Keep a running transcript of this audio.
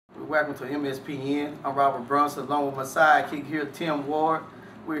welcome to MSPN. I'm Robert Brunson, along with my sidekick here, Tim Ward.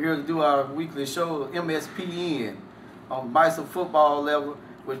 We're here to do our weekly show, MSPN, on Bison football level,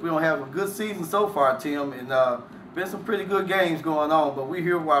 which we don't have a good season so far, Tim, and been some pretty good games going on. But we're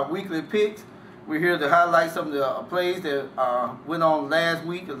here with our weekly picks. We're here to highlight some of the plays that went on last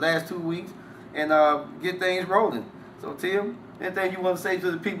week, the last 2 weeks, and get things rolling. So, Tim, anything you want to say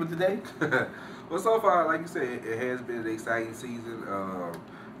to the people today? Well, so far, like you said, it has been an exciting season.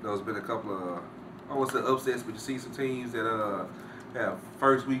 There's been a couple of, I won't say upsets, but you see some teams that have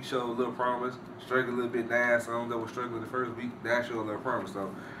first week show a little promise, struggle a little bit now. Some that were struggling the first week, now show a little promise. So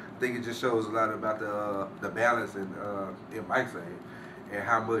I think it just shows a lot about the balance and in Mike's side, and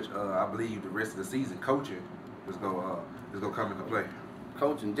how much I believe the rest of the season coaching is gonna come into play.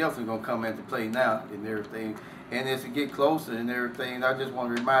 Coaching definitely gonna come into play now and everything. And as it get closer and everything, I just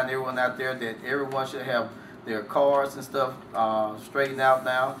want to remind everyone out there that everyone should have their cards and stuff straightened out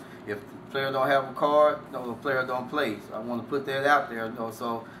now. If the player don't have a card, no, the player don't play. So I want to put that out there,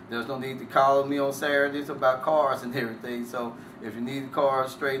 so there's no need to call me on Saturdays about cards and everything. So if you need the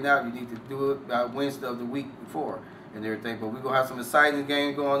cards straightened out, you need to do it by Wednesday of the week before and everything. But we're gonna have some exciting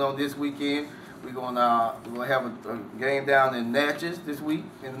games going on this weekend. We're gonna have a game down in Natchez this week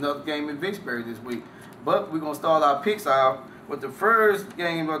and another game in Vicksburg this week. But we're going to start our picks out with the first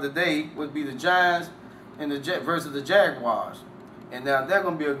game of the day would be the Giants and versus the Jaguars. And now that's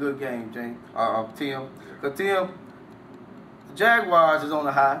going to be a good game, Tim. Because Tim, the Jaguars is on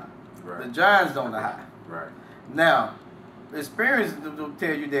the high. Right. The Giants is on the high. Right. Now, experience will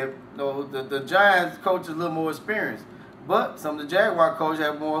tell you that the Giants coach is a little more experienced. But some of the Jaguar coaches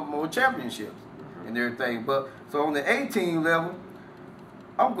have more championships and everything. But so on the 18 level,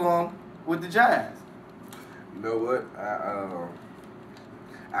 I'm going with the Giants. You know what?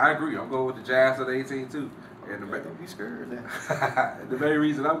 I agree. I'm going with the Giants on the 18 too. And Don't be scared of that. The main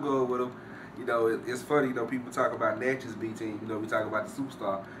reason I'm going with them, it's funny. People talk about Natchez B team. We talk about the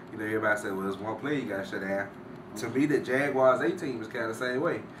superstar. Everybody say, well, there's one play you got to shut down. To me, the Jaguars 18 is kind of the same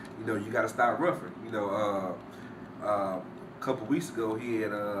way. You got to stop roughing. A couple weeks ago, he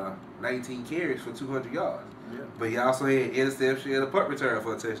had 19 carries for 200 yards. Yeah. But he also had interception and a punt return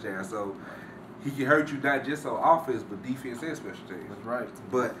for a touchdown. So he can hurt you not just on offense, but defense and special teams. That's right.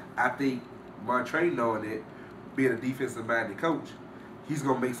 But I think Montre, knowing that, being a defensive-minded coach, he's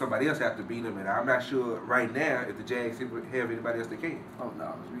going to make somebody else have to beat him. And I'm not sure right now if the Jags have anybody else that can. Oh,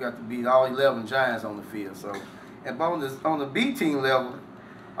 no. We got to beat all 11 Giants on the field. So, and on the B team level,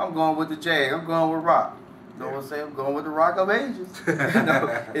 I'm going with the Jags. I'm going with Rock. You know what I'm saying? I'm going with the Rock of Ages.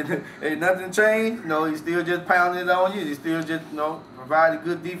 Ain't nothing changed. He's still just pounding it on you. He's still just, providing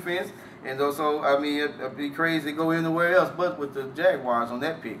good defense. And also, it'd be crazy to go anywhere else but with the Jaguars on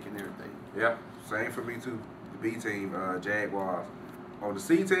that pick and everything. Yeah, same for me too. The B team, Jaguars. On the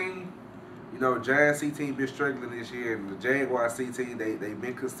C team, Giants C team been struggling this year, and the Jaguars C team, they've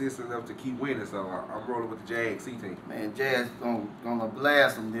been consistent enough to keep winning. So I'm rolling with the Jags C team. Man, Jazz gonna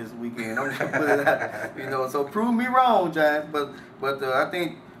blast them this weekend. I'm gonna put it out. So prove me wrong, Giants. But I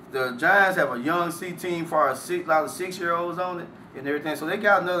think the Giants have a young C team for a lot of 6-year-olds on it and everything. So they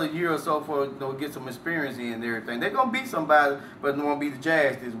got another year or so for get some experience in and everything. They're gonna beat somebody, but they won't be the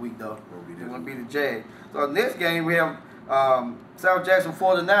Jags this week though. They won't be the Jags. So next game we have South Jackson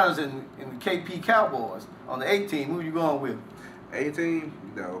 49ers and the KP Cowboys on the 18. Who you going with? 18,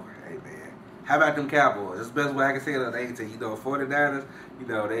 hey man. How about them Cowboys? That's the best way I can say it on the 18. 49ers,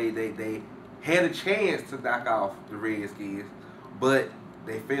 they had a chance to knock off the Redskins, but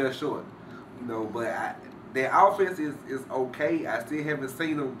they fell short. But their offense is okay. I still haven't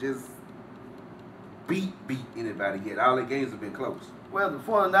seen them just beat anybody yet. All their games have been close. Well, the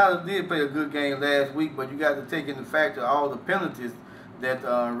 49ers did play a good game last week, but you got to take into factor all the penalties that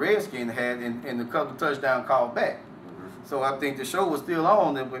Redskins had and the couple touchdown called back. So I think the show was still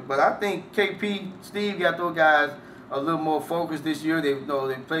on. But I think Steve got those guys a little more focused this year. They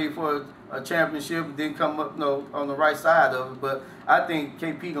played for a championship and didn't come up on the right side of it. But I think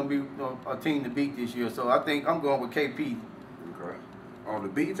KP gonna be a team to beat this year. So I think I'm going with KP. Okay. On the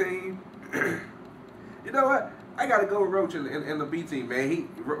B team, you know what? I gotta go with Roach in the B team, man.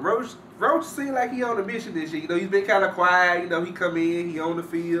 Roach seemed like he on a mission this year. He's been kind of quiet. He come in, he on the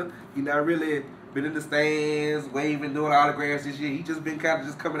field. He not really been in the stands, waving, doing autographs this year. He just been kind of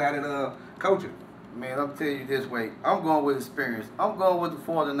just coming out and coaching. Man, I'm telling you this way. I'm going with experience. I'm going with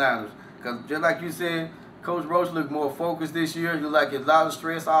the 49ers. Because just like you said, Coach Roach looked more focused this year. You like a lot of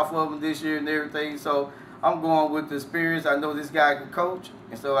stress off of him this year and everything. So I'm going with the experience. I know this guy can coach.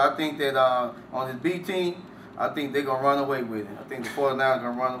 And so I think that on his B team, I think they're going to run away with it. I think the 49ers are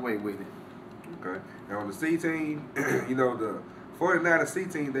going to run away with it. Okay. And on the C team, the 49ers C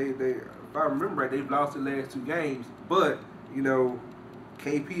team, they if I remember right, they've lost the last 2 games, but you know,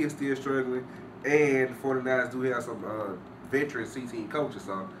 KP is still struggling, and the 49ers do have some veteran C team coaches,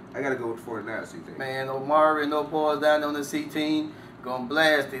 so I gotta go with the 49ers C team. Man, Omari and those boys down on the C team gonna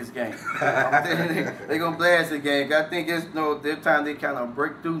blast this game. I'm telling you, they gonna blast the game. I think it's their time they kind of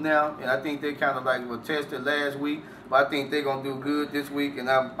break through now, and I think they kind of like were tested last week, but I think they're gonna do good this week, and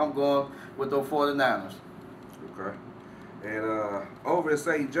I'm going with those 49ers. Okay. And over at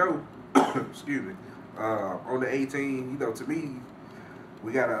St. Joe, excuse me, on the 18, you know, to me,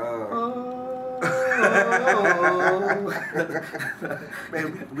 we gotta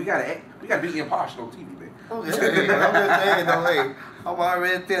man, we gotta be impartial on TV, man. Oh, yeah, I'm just saying, though, hey, I'm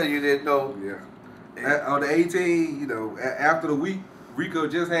already telling you that, though. Yeah. On the 18, you know, after the week Rico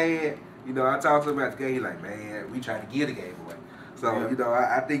just had, you know, I talked to him about the game. He's like, man, we trying to give the game away. So, yeah. You know,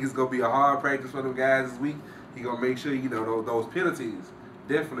 I think it's gonna be a hard practice for them guys this week. He gonna make sure, you know, those penalties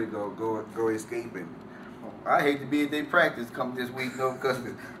definitely go escaping. I hate to be at their practice come this week, though, because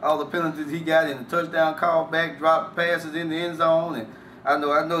all the penalties he got in the touchdown call back, drop passes in the end zone, and I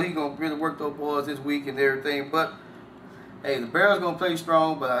know he gonna really work those boys this week and everything. But hey, the Bears gonna play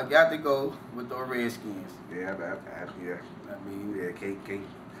strong, but I got to go with those Redskins. Yeah, I mean, yeah,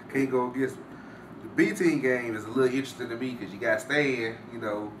 can't go against it. The B team game is a little interesting to me because you got Stan, you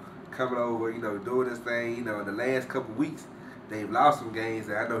know, coming over, you know, doing this thing. You know, in the last couple of weeks, they've lost some games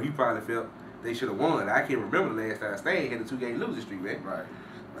that I know he probably felt they should have won. I can't remember the last time Stan had a 2-game losing streak, man. right.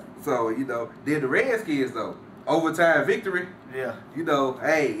 So, you know, then the Redskins, though, overtime victory. Yeah. You know,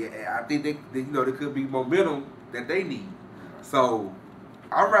 hey, I think they you know, there could be momentum that they need. So,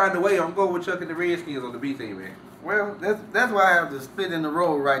 I'm riding the way. I'm going with Chuck and the Redskins on the B team, man. Well, that's why I have to split in the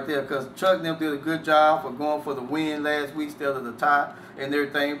road right there, because Chuck and them did a good job for going for the win last week instead of the tie and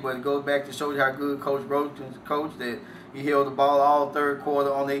everything. But it goes back to show you how good Coach Roach's coach that he held the ball all third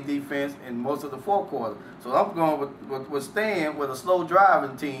quarter on their defense and most of the fourth quarter. So I'm going with Stan with a slow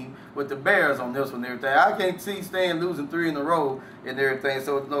driving team with the Bears on this one and everything. I can't see Stan losing 3 in a row and everything.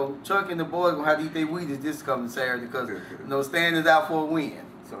 So no, Chuck and the boys gonna have to eat their Wheaties this coming Saturday because Stan is out for a win.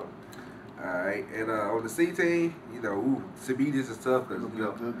 So. All right, and on the C team, you know, to me this is tough because you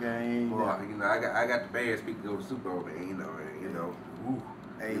know, good game. Boy, you know, I got the Bears picked to go to the Super Bowl, man. You know,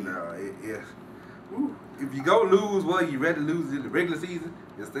 Hey. you know, if you go lose, well, you rather lose in the regular season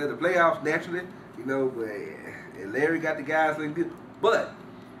instead of the playoffs naturally, you know. But and Larry got the guys looking good, but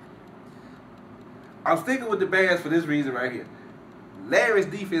I'm sticking with the Bears for this reason right here. Larry's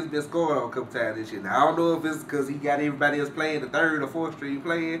defense been scoring on a couple times this year. Now I don't know if it's because he got everybody else playing the 3rd or 4th string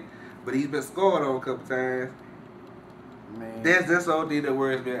playing. But he's been scoring on a couple times. Man. That's the only thing that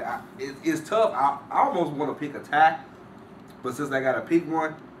worries me. It's tough. I almost want to pick a tie, but since I got to pick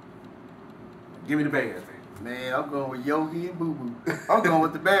one, give me the Bears. Man, I'm going with Yogi and Boo Boo. I'm going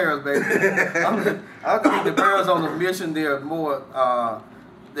with the Bears, baby. I think the Bears on the mission. They're more.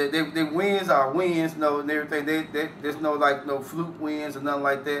 Their wins are wins, and everything. There's no fluke wins or nothing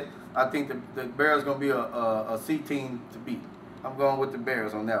like that. I think the Bears gonna be a C team to beat. I'm going with the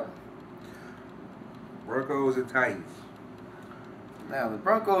Bears on that one. Broncos and Titans. Now, the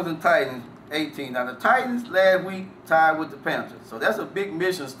Broncos and Titans, 18. Now, the Titans last week tied with the Panthers. So that's a big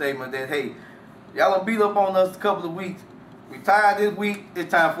mission statement that, hey, y'all done beat up on us a couple of weeks. We tied this week.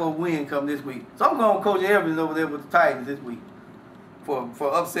 It's time for a win come this week. So I'm going to Coach Evans over there with the Titans this week for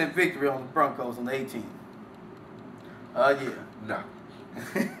upset victory on the Broncos on the 18. Yeah. No.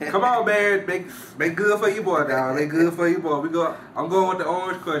 Come on, Barry. Make good for your boy, dog. Make good for your boy. I'm going with the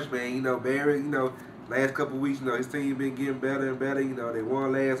Orange Crush, man. You know, Barry, you know, last couple of weeks, you know, his team been getting better and better. You know, they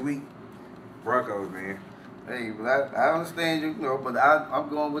won last week. Broncos, man. Hey, but I understand you know, but I'm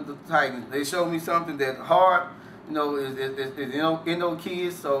going with the Titans. They showed me something that hard, you know, is in those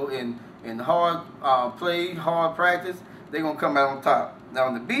kids. So in hard play, hard practice, they're gonna come out on top. Now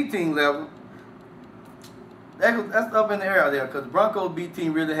on the B team level, that's up in the air there because the Broncos B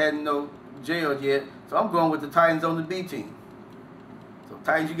team really hadn't jailed yet. So I'm going with the Titans on the B team. So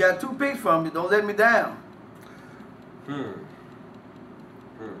Titans, you got 2 picks from me. Don't let me down.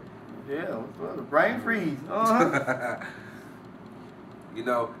 Yeah, well, the brain freeze. You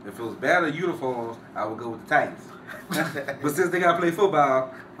know, if it was battle uniforms, I would go with the Titans. But since they got to play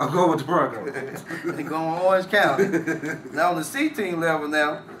football, I'm going with the Broncos. They going Orange County. Now on the C team level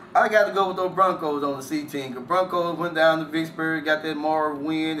now, I got to go with those Broncos on the C team. The Broncos went down to Vicksburg, got that moral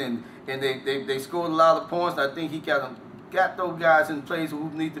win, and they scored a lot of points. I think he got those guys in place who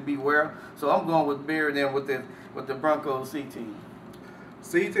need to be where. So I'm going with Bear then with the Broncos C team.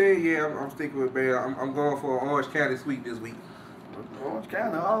 C team, yeah, I'm sticking with Bear. I'm going for an Orange County sweep this week. Orange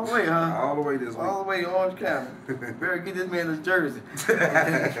County, all the way, huh? All the way this week. All the way to Orange County. Better get this man his jersey.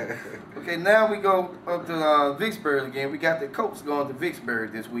 Okay, now we go up to Vicksburg again. We got the Colts going to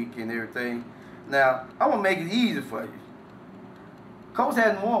Vicksburg this week and everything. Now, I'm going to make it easy for you. Colts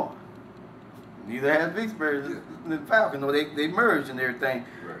hadn't won. Neither had Vicksburg and the Falcons. No, they merged and everything.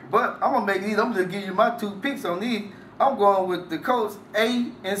 Right. But I'm going to make these. I'm going to give you my 2 picks on these. I'm going with the Colts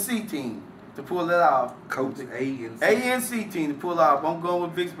A and C team to pull it off. Colts A and C. A and C team to pull off. I'm going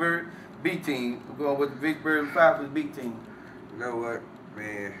with Vicksburg B team. I'm going with the Vicksburg Falcons B team. You know what,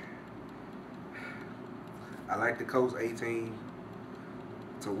 man? I like the Colts A team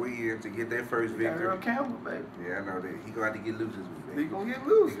to win, to get their first victory. Earl Campbell, baby. Yeah, I know that. He gonna have to get loose this week, man. He gonna get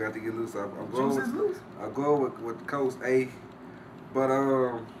loose. He gonna have to get loose. I'm Juice is loose. I'll go with the Colts A. But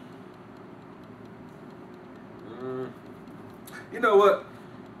you know what?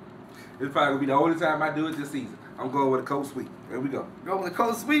 It's probably gonna be the only time I do it this season. I'm going with a Colts sweep. There we go. Go with the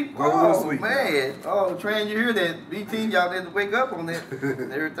Colts sweep. Go with the sweep. Man. Oh, Tran, you hear that? B team, y'all didn't wake up on that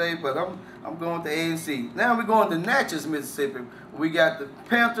and everything. But I'm going to A and C. Now we're going to Natchez, Mississippi. We got the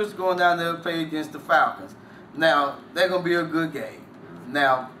Panthers going down there to play against the Falcons. Now they're gonna be a good game.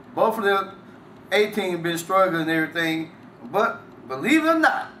 Now both of the A team been struggling and everything, but believe it or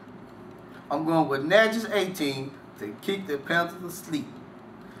not, I'm going with Natchez A team to kick the Panthers to sleep.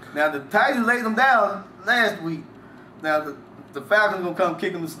 Now the Titans laid them down last week. Now the Falcons gonna come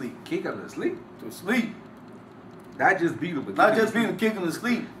kick them to sleep. Kick them to sleep. To sleep. Not just beat them, but Not just beat them, kick them to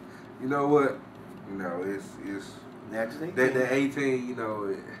sleep. You know what? You know, it's Natchez A team. that 18. You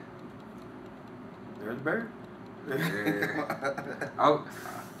know. There's the bird. Yeah.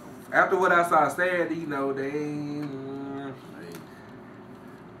 After what I saw Saturday, you know, the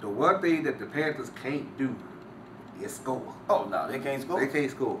one thing that the Panthers can't do is score. Oh no, they can't score. They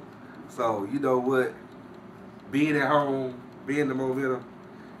can't score. So you know what? Being at home, being the momentum,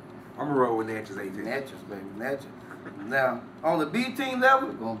 I'm gonna roll with Natchez 18. Natchez, baby, Natchez. Now on the B team level,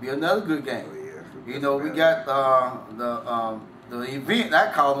 it's gonna be another good game. Oh, yeah. You know, we got the event.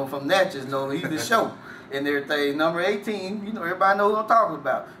 I call them from Natchez. No, he's the show and everything. Number 18. You know, everybody knows what I'm talking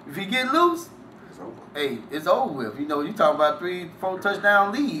about. If he get loose, It's over. hey, it's over with. You know, you talking about 3-4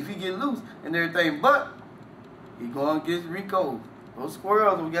 touchdown lead if he get loose and everything. But he going against Rico. Those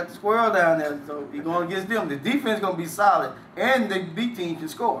squirrels, we got the squirrel down there, so he going against them. The defense gonna be solid, and the B team can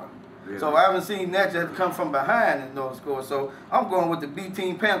score. Yeah. So I haven't seen Natchez come from behind and no score. So I'm going with the B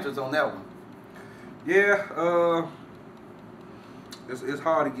team Panthers on that one. Yeah, it's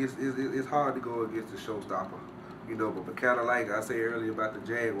hard to it's hard to go against the showstopper, you know. But kind of like I said earlier about the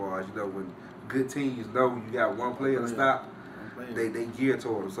Jaguars, you know, when good teams know you got one player to stop, they gear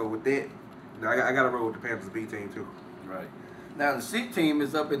toward them. So with that, you know, I got to roll with the Panthers B team too. Right. Now the C team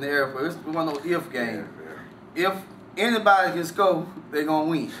is up in the air for it's one of those if games. Yeah. If anybody can score, they're gonna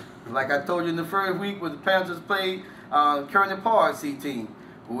win. Like I told you in the first week when the Panthers played Kearney Park C team.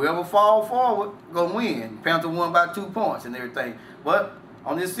 Whoever fall forward gonna win. Panthers won by 2 points and everything. But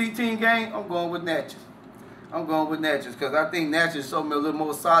on this C team game, I'm going with Natchez. I'm going with Natchez because I think Natchez showed me a little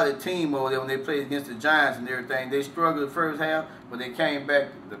more solid team over there when they played against the Giants and everything. They struggled the first half, but they came back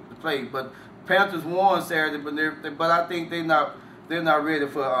to play. But Panthers won Saturday, but I think they're not ready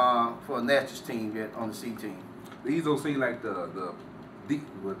for a Natchez team yet on the C team. These don't seem like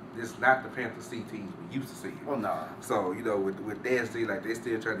it's not the Panthers C teams we used to see. Oh no. So you know, with that, seem like they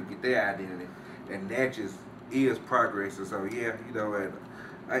still trying to get their identity, and Natchez is progressing. So yeah, you know,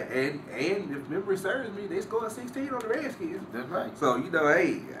 and if memory serves me, they scored 16 on the Redskins. That's right. So you know,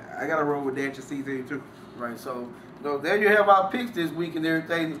 hey, I gotta roll with Natchez C team too. Right. So there you have our picks this week and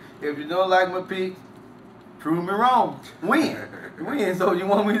everything. If you don't like my picks, prove me wrong. Win. Win. So you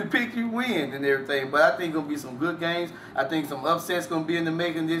want me to pick, you win and everything. But I think gonna be some good games. I think some upsets gonna be in the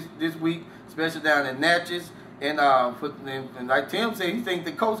making this week, especially down in Natchez. And like Tim said, he think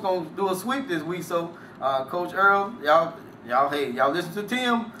the coach gonna do a sweep this week. So Coach Earl, y'all listen to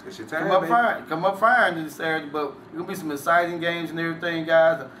Tim. It's your time, Come up firing this Saturday. But it's gonna be some exciting games and everything,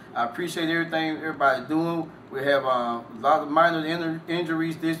 guys. I appreciate everything everybody doing. We have a lot of minor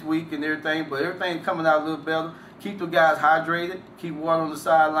injuries this week and everything, but everything's coming out a little better. Keep the guys hydrated. Keep water on the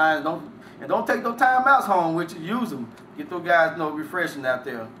sidelines. Don't take no timeouts home with you. Use them. Get those guys refreshing out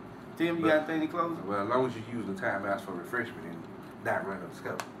there. Tim, you got anything to close? Well, as long as you use the timeouts for refreshment and not run up the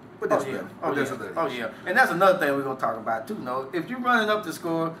scope. But that's another Oh yeah, and that's another thing we're gonna talk about too. You know, if you're running up the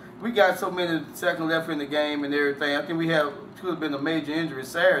score, we got so many seconds left in the game and everything. I think we could have been a major injury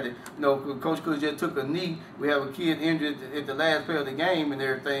Saturday. You know, Coach could have just took a knee. We have a kid injured at the last play of the game and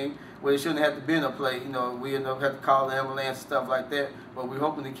everything. Well, it shouldn't have to been a play. You know, we end up having to call the ambulance and stuff like that. But we're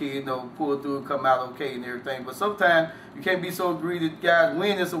hoping the kid, you know, pull through and come out okay and everything. But sometimes you can't be so greedy, guys.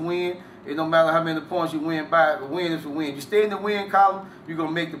 Win is a win. It don't matter how many points you win by. A win is a win. You stay in the win column, you're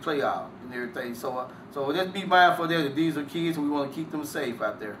gonna make the playoff and everything. So let's be mindful there that these are kids and we want to keep them safe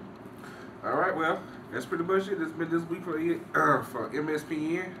out there. All right, well, that's pretty much it. That's been this week for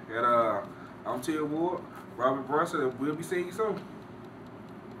MSPN. And I'm Ted Ward, Robert Brunson, and we'll be seeing you soon.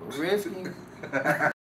 Risky.